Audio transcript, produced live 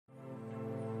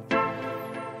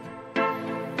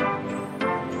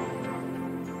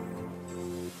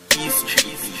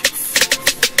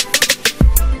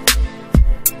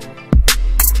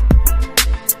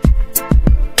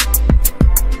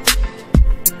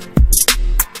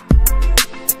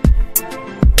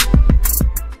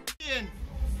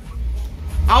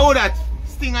know that.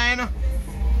 Stinger, you know.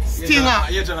 Stinger.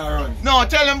 You're trying to run. No,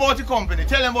 tell them about the company.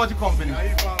 Tell them about the company.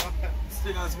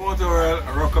 Stinger's Motor World,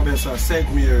 Rockabessa,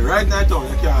 St. Mary. Right now, you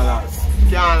can't last.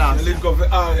 Can't last. You link up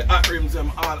with all the hot rims, all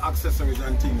accessories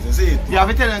and things. You see it? You have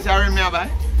to tell them say rim me a buy.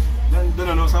 Then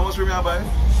don't know how much rim you buy.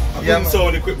 Yeah,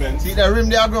 sound equipment. See the rim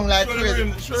they are growing like Show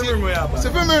crazy. Show the rim where you buy. See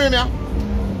for me rim here.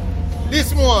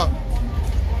 This more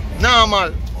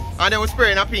normal. And then we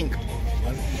spray in a pink.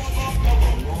 And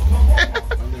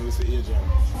then we see Adrian.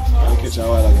 I'll catch you a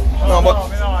while ago. No,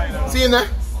 but see in there?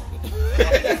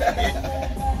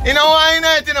 You know why in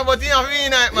it, you know, but you have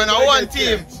in it, man. I one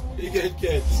team. You get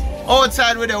catch.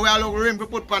 Outside with them, we have a rim to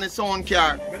put on the sound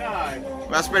car. We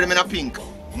are spray them in a pink.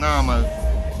 Normal.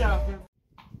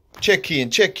 Check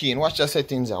in. Watch the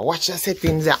settings there. Watch the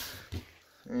settings there.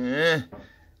 Yeah.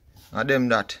 And them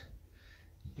that.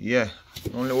 Yeah.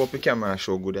 Only hope the camera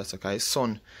show good. That's okay.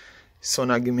 Sun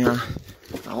will give me a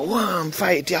warm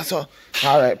fight here. So.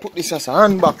 Alright, put this as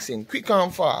an unboxing. Quick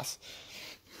and fast.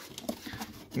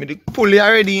 Me the pulley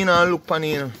already, you know, and look on it,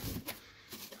 you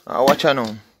know. Watch out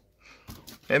now.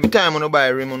 Every time I buy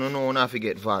a rim, I know I have to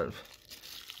get valve.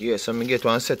 Yeah, so I get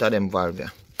one set of them valve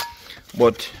here.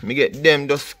 But I get them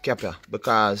just cap here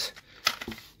because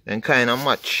then kind of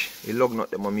match the lug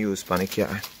nut them I'm used for the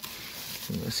car.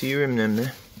 You see rim them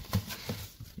there?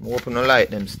 I open the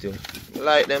light them still.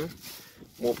 Light them,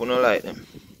 open the light them.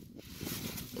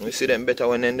 We see them better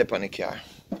when they're on the car.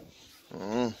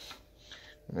 Let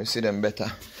me see them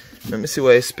better. Let me see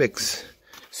where the specs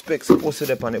supposed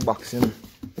to be on the box, you know.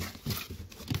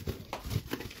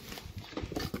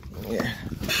 Yeah.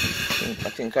 I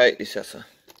think I hit this here, sir.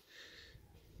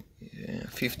 Yeah,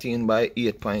 15 by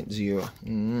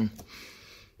 8.0.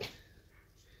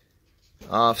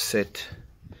 Offset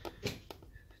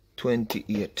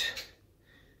 28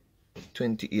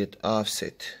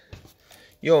 offset.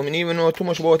 Yo, I don't even know too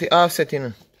much about the offset, you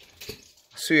know.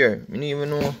 I swear, I don't even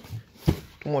know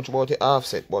too much about the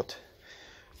offset, but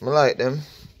I like them.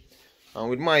 And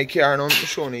with my car now, I'm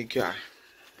showing you the car.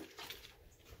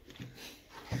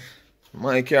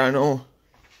 My car now,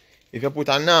 if you put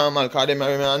a normal, because them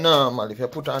rim are normal, if you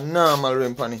put a normal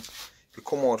rim on it, you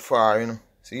come out far, you know.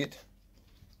 See it?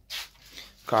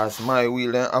 Because my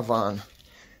wheel then have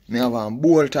a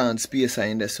bolt-on spacer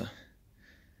in this.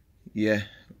 Yeah,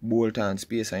 bolt-on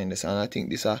spacer in this. And I think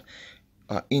this is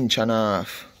an inch and a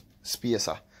half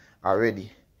spacer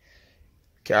already.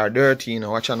 Car dirty, you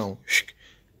know. Watch out now.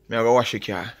 I go wash the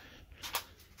car.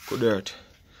 Good dirt.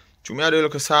 Do me do a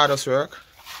little sawdust work?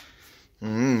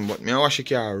 But me wash the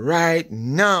car right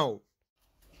now.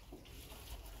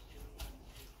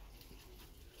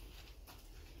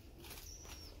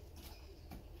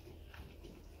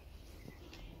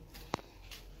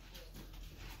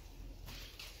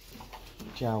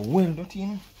 Car well dirty, you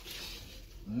know.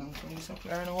 Long time this up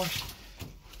here in the wash.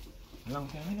 Long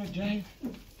time I don't drive.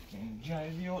 Can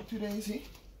drive you out today, see?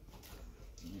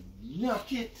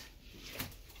 Lock it.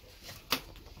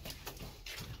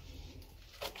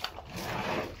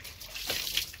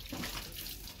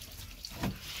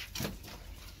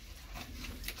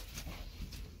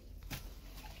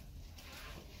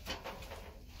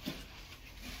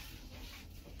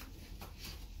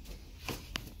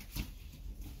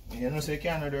 You know, so you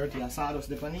can't dirty a sawdust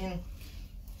the panino.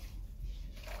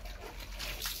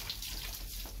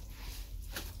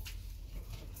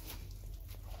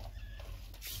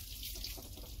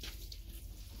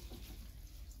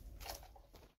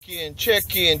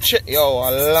 Check in. Yo,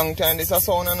 a long time this a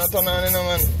sound and a turn on, you know,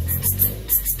 man.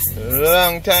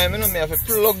 Long time, you know, me have to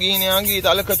plug in here and get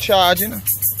a little charge, you know.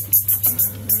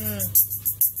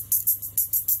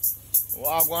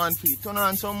 Walk one feet, turn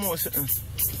on some more.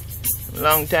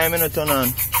 Long time, you know, turn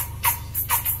on.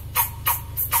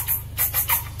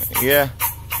 Yeah.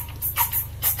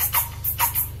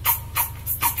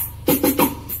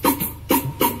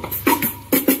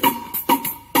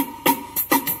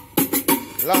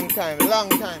 Long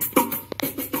time.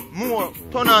 More,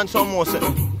 turn on some more.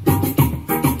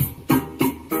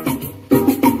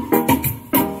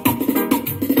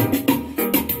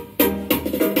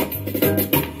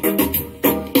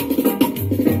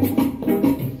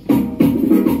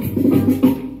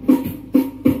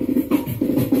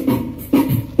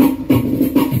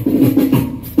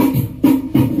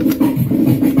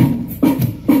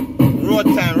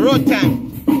 Road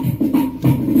time.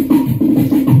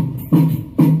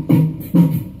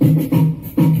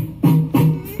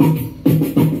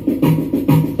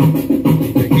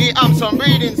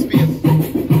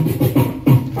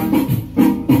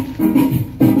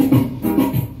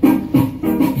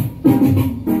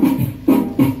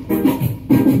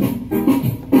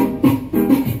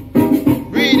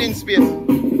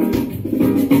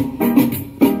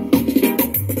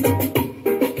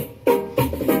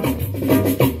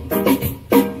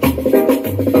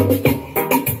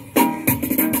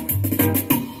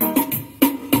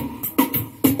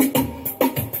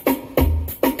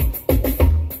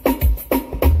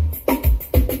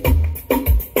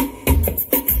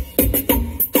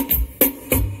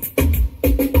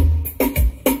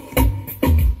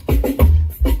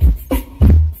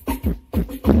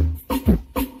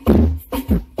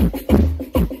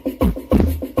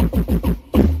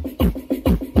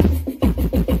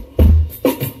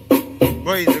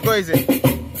 Go easy.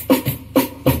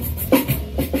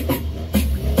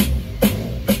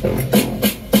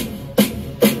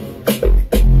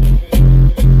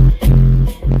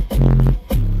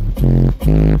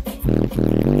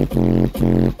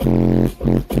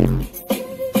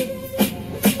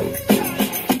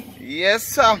 Yes,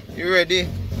 sir. You ready?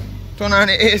 Turn on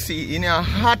the AC in your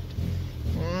hot.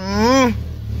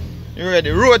 You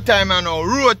ready? Road time now.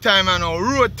 Road time now.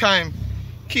 Road time.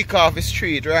 Kick off the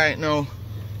street right now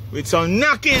with some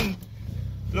knocking.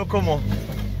 Look come on.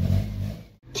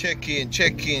 Check in.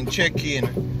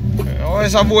 Why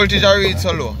is the voltage I read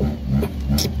so low?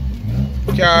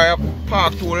 Car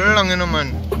park too long, you know,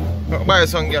 man. Buy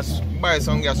some gas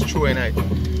through a night.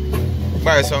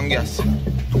 Buy some gas.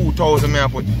 2,000 may I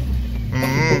put.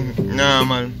 Nah,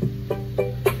 man.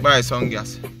 Buy some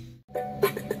gas.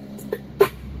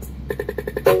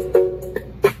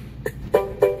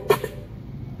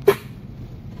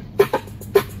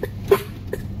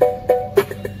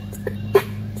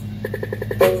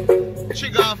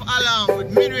 Trigger off alarm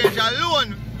with mid-range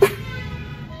alone.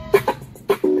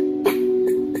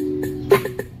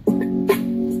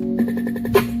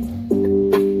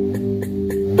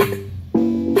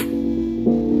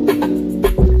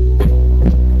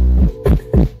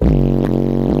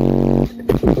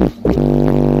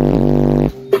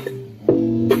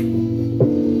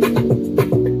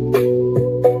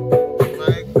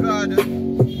 My God.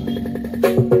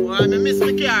 Why I miss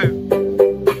my car?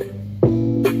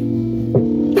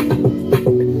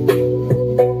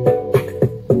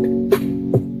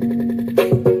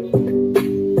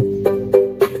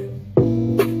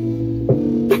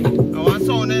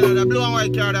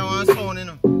 Car that one sound, you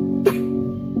know.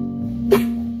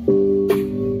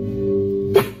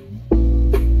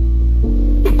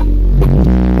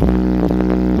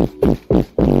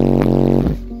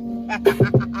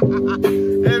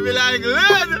 It be like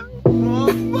lead. Oh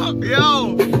fuck, yo.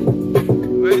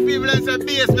 When people say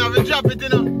bass now, we drop it, you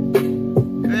know.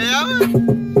 Yeah, man.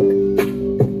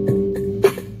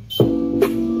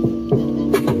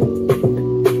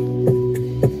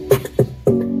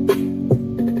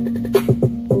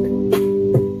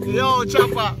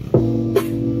 Chopper.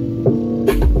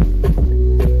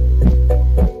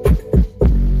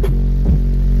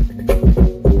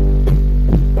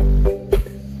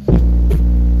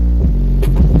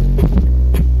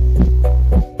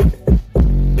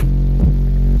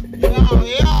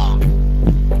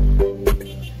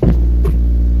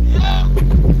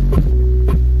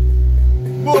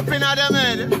 Whooping at them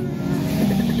head.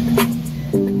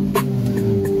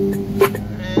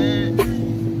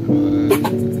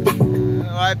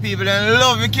 People then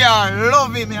love the car,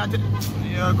 love it, man.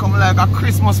 You come like a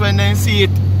Christmas when they see it.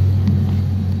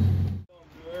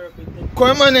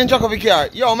 Come on and check up the car.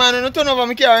 Yo man, you don't turn over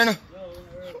my car, you know.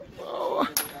 Oh.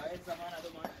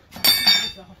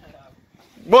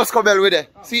 Bosco Bell with it.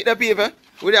 See the people?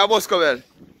 With the Bosco Bell.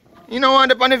 You don't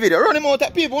want it on the video. Run him out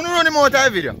of people, you run him out of the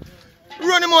video.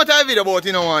 Run him out of the video, but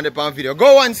you don't want it on video.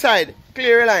 Go one side,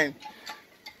 clear the line.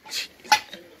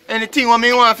 Anything what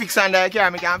me want to fix on that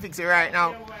car, I can fix it right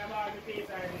now.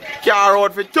 Car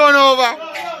out for turnover.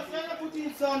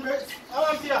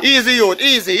 Easy, youth.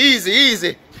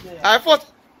 Easy. I thought.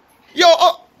 Yo,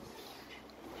 oh.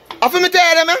 I feel me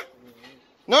tire them, man.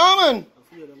 No, man.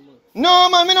 No,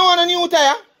 man. Me don't want a new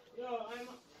tire.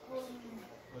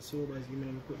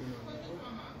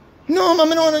 No, man.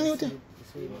 Me don't want a new tire.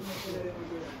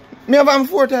 Me have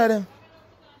 4 tire them.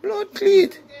 Blood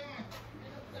cleat.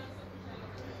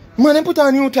 Man, they put on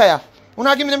a new tire. You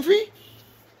not give me them free?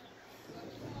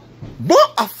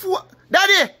 But a 4.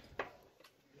 Daddy!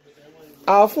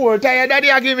 A 4 tire,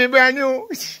 daddy, I give me brand new.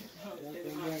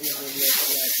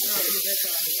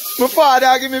 My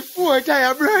father give me 4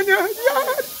 tire brand new.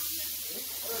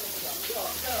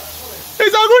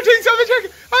 It's a good thing, so we check.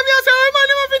 And me say, oh man,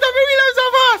 you fit up the wheel so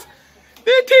fast.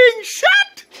 The thing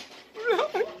shut.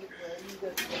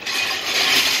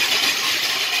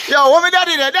 Yo, what me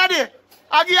daddy there? Daddy?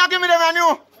 I give me them a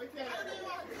new.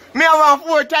 Me have a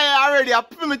 4 tire already. I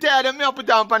put me tire them, me I put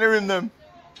down on the rim them.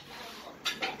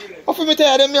 I put me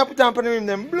tire them, me I put down on the rim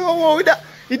them. Blow out with that.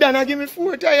 He done give me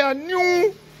 4 tire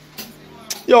new.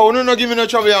 Yo, no give me no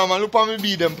trouble, yeah, man. Look at me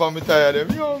beat them, for me tired them.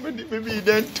 Yo, me beat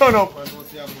them, turn up.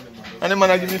 And the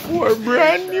man give me 4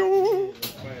 brand new.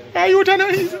 Yeah, you turn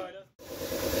on easy.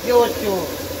 Yo,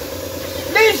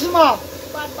 this man.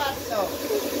 Bad sound.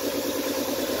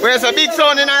 Where's a big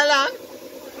sound in Ireland?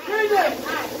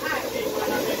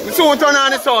 We soon turn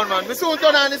on the sound, man. We soon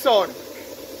turn on the sound.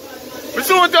 We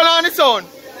soon turn on the sound.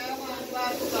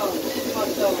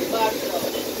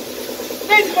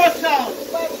 This must sound.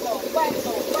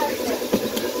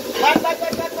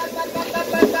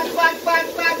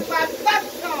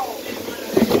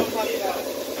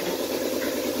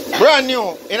 Brand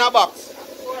new in a box.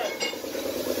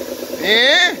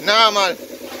 Eh? Normal.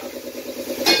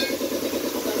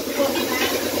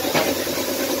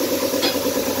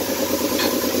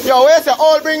 Yo, where's the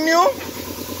all bring new?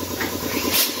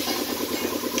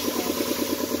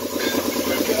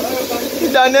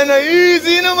 That ain't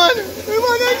easy, you know, man. The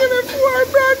man I give me 4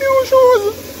 brand new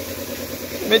shoes.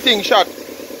 Me think shot.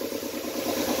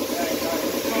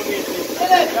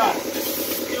 Hold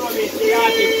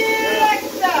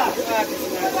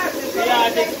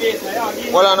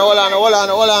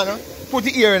on. Put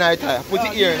the ear in it, put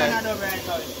the ear in it.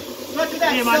 Not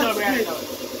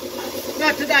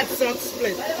to that sock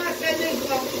split.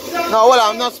 No, hold on,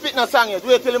 I'm not spitting a song yet.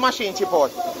 Wait till the machine chip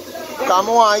out. Because I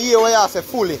want to hear what you say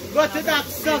fully. Go to that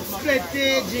sock split,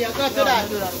 TG. Go to that.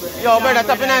 Yo, brother,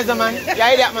 tap in nice, man. You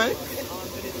idiot, man.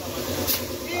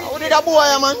 What did that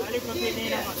boy, man?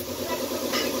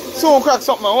 Soon crack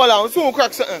something, man. Hold on, soon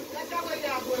crack something.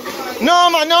 No,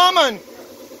 man.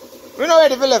 We're not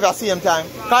ready for leave at the same time.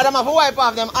 Because I'm have to wipe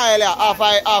off them oil here, half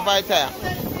I tire.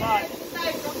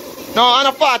 No, I'm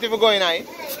a 40 if we go in here.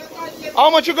 How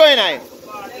much you going in?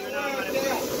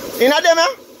 In a them,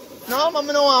 eh? No, man,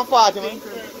 I don't want 40, man.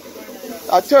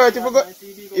 A 30 if we go.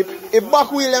 If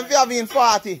back wheel them, if you have in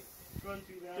 40.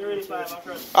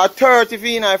 A 30 if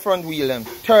you in front wheel them.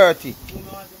 30.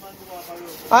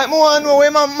 I want to know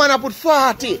where my man put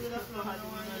 40.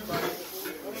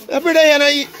 Every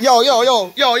day, yo,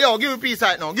 give me peace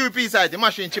out now. Give me peace out. The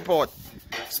machine chip out.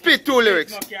 Spit 2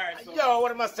 lyrics. Yo,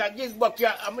 what am I saying? This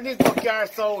backyard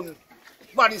sound.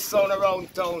 Body sound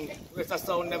around town. With a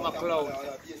sound them a clown.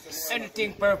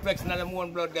 Anything perfect, now them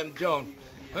one blood them down.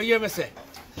 You hear me say?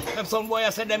 Them some boy I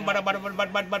said them bad.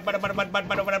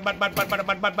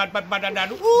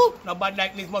 Ooh, no bad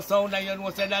like this must sound and you know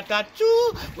say that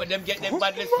true. When them get them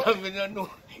badness from you don't know.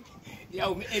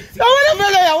 Yo, me empty.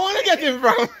 I want to get him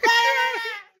from.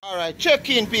 Alright, check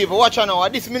in people. Watch out now.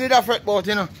 This minute I fret about,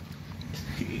 you know.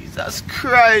 Jesus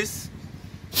Christ.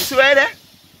 You see right there?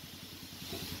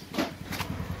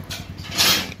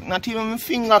 Not even my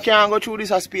finger can go through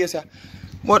this space here.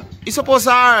 But it's supposed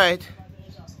to alright.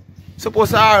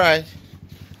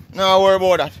 No worry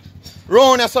about that.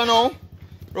 Round us now.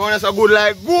 Round us a good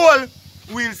like goal.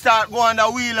 We'll start going the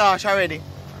wheel arch already.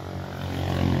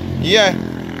 Yeah.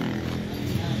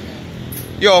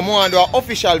 Yo, I want to do an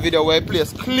official video where I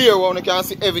place clear where you can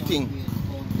see everything.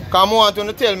 Because I want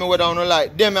to tell me whether you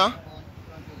like them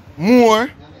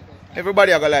more.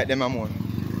 Everybody are going to like them more.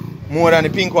 More than the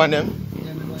pink one them.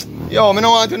 Yo, I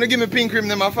don't want to give me pink cream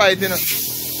them a fight, you know.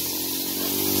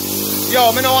 Yo,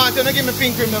 I don't want to give me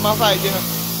pink cream them a fight, you know.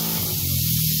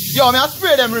 Yo, I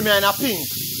spray them rim in a pink.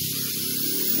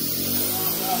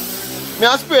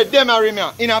 I spray them rim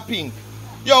in a pink.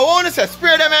 Yo, I want to say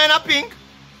spray them in a pink.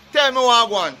 Tell me what I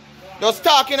want. Just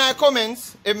talk in the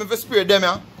comments if I spray them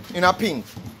in a pink.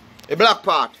 A black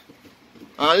part.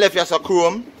 And left as a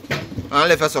chrome.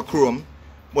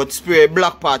 But spray a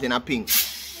black part in a pink.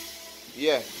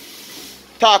 Yeah.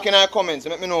 Talk in the comments.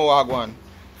 Let me know what I want.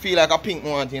 Feel like a pink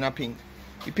want in a pink.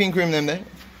 You pink cream them there.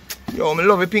 Yo, I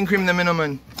love the pink cream them, you know,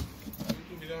 man.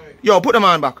 Yo, put them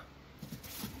on back.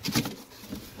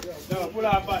 Yo, pull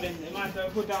on back then.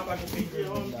 Put on back the pink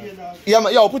cream. Yeah,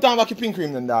 man, yo, put on back your pink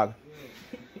cream then, dog.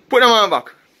 Put them on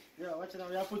back. Yeah, watch it out.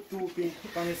 We have put 2 pink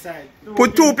on the side.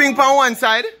 Put 2 pink on one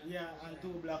side? Yeah, and 2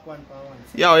 black one on one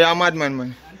side. Yo, you're a madman,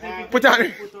 man. Put on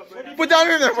rim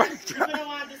there, man. If you don't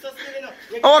want this, just leave it up.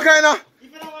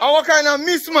 Our kind of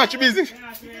mismatch business. If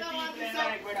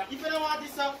you don't want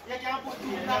this up, you can put 2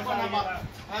 black one on back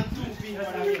and 2 pink on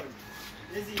the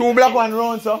front. 2 black one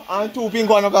round, sir, and 2 pink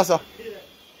one over, sir.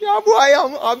 Yeah, boy,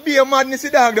 I'll be a madness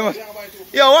dog, man.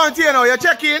 Yo, one thing now, you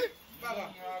check in?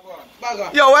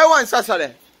 Yo, why one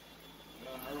Saturday?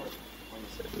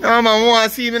 No, man, I want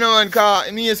to see me now, because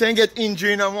I say get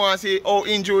injury, and I want to see how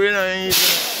injury, you know.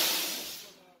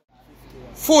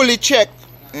 Fully checked.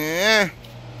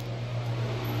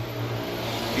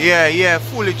 Yeah,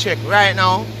 fully checked right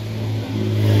now.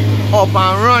 Up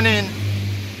and running.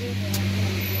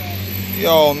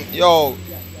 Yo,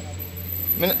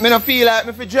 Me no feel like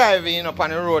me fi driving up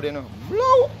on the road, you know.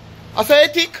 Blow. I say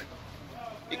it tick.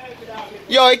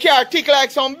 Yo, it can't tick like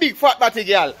some big fat batty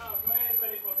girl.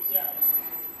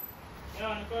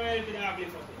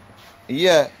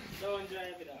 Yeah.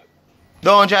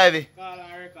 Don't drive it.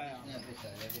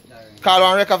 Call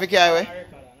one record for carry.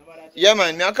 Yeah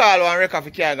man, me a call one record for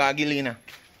carry go Gilina.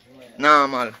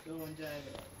 Normal.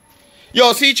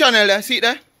 Yo, see channel there? See it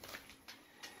there?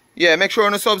 Yeah, make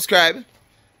sure you subscribe.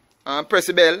 And press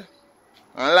the bell.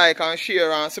 And like and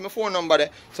share and see my phone number there.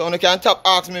 So you can tap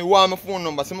ask me why my phone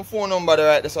number. See my phone number there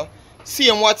right there, so. See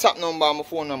my WhatsApp number and my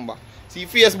phone number. See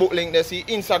Facebook link there, see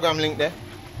Instagram link there.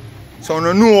 So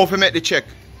you know if you make the check.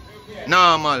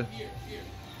 Normal.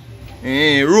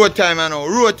 Road time I know,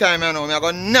 road time I know. I'm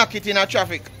gonna knock it in a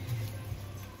traffic.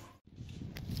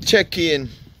 Check in.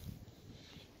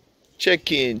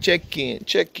 Check in, check in,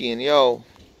 check in, yo.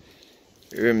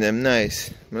 Rim them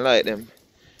nice. I like them.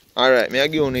 Alright, I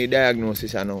give you a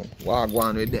diagnosis I know. Walk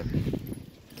on with them.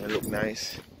 They look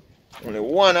nice. Only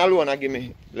one alone I give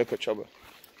me a little trouble.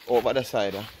 Over the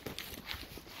side.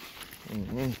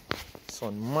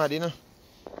 Sun mad, you know.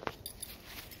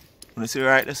 You see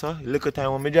right there, so? Little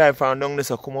time when I drive from down there,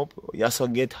 so come up, you so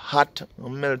get hot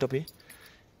and melt up here.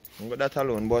 I got that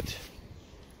alone, but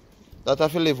that I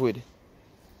have to live with.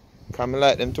 Because I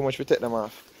like them too much to take them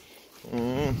off.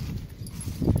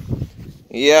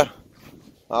 Yeah.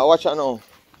 I watch it now.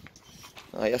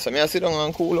 Yes, I sit down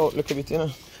and cool out a little bit, you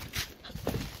know.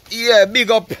 Yeah, big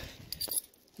up.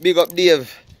 Big up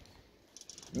Dave.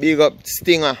 Big up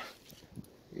Stinger.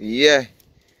 Yeah.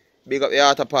 Big up the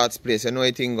Auto Parts place, you know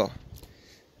it go.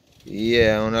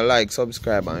 Yeah, I wanna like,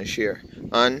 subscribe and share.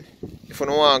 And if you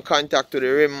don't want to contact to the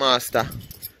Rim Master,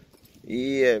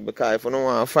 yeah, because if you don't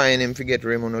want to find him, forget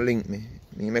Rim, on link me.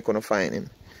 Me make gonna find him.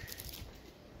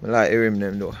 I like the Rim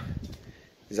them though.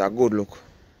 It's a good look.